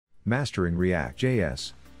Mastering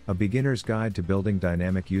React.js, a beginner's guide to building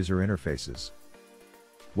dynamic user interfaces.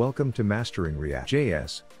 Welcome to Mastering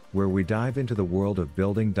React.js, where we dive into the world of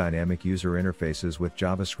building dynamic user interfaces with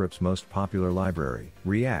JavaScript's most popular library.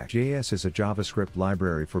 React.js is a JavaScript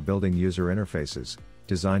library for building user interfaces,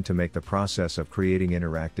 designed to make the process of creating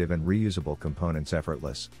interactive and reusable components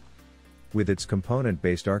effortless. With its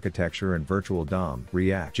component-based architecture and virtual DOM,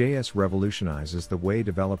 React.js revolutionizes the way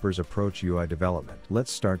developers approach UI development.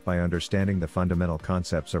 Let's start by understanding the fundamental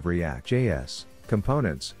concepts of React.js.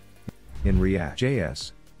 Components. In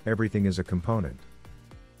React.js, everything is a component.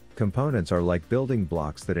 Components are like building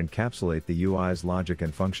blocks that encapsulate the UI's logic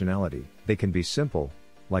and functionality. They can be simple,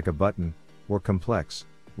 like a button, or complex,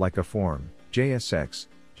 like a form.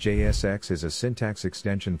 JSX is a syntax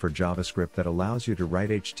extension for JavaScript that allows you to write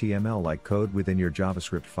HTML-like code within your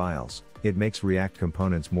JavaScript files. It makes React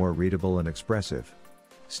components more readable and expressive.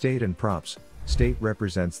 State and props. State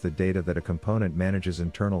represents the data that a component manages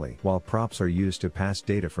internally, while props are used to pass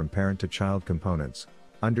data from parent to child components.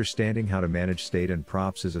 Understanding how to manage state and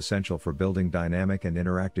props is essential for building dynamic and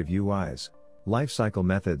interactive UIs. Lifecycle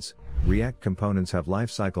methods. React components have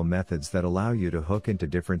lifecycle methods that allow you to hook into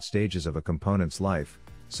different stages of a component's life,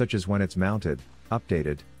 such as when it's mounted,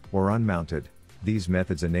 updated, or unmounted. These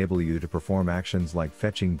methods enable you to perform actions like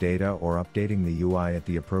fetching data or updating the UI at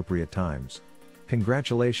the appropriate times.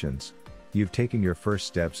 Congratulations! You've taken your first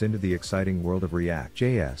steps into the exciting world of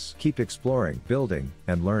React.js. Keep exploring, building,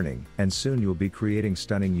 and learning, and soon you'll be creating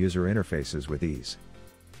stunning user interfaces with ease.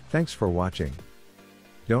 Thanks for watching.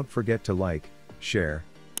 Don't forget to like, share,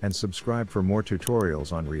 and subscribe for more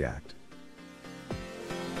tutorials on React.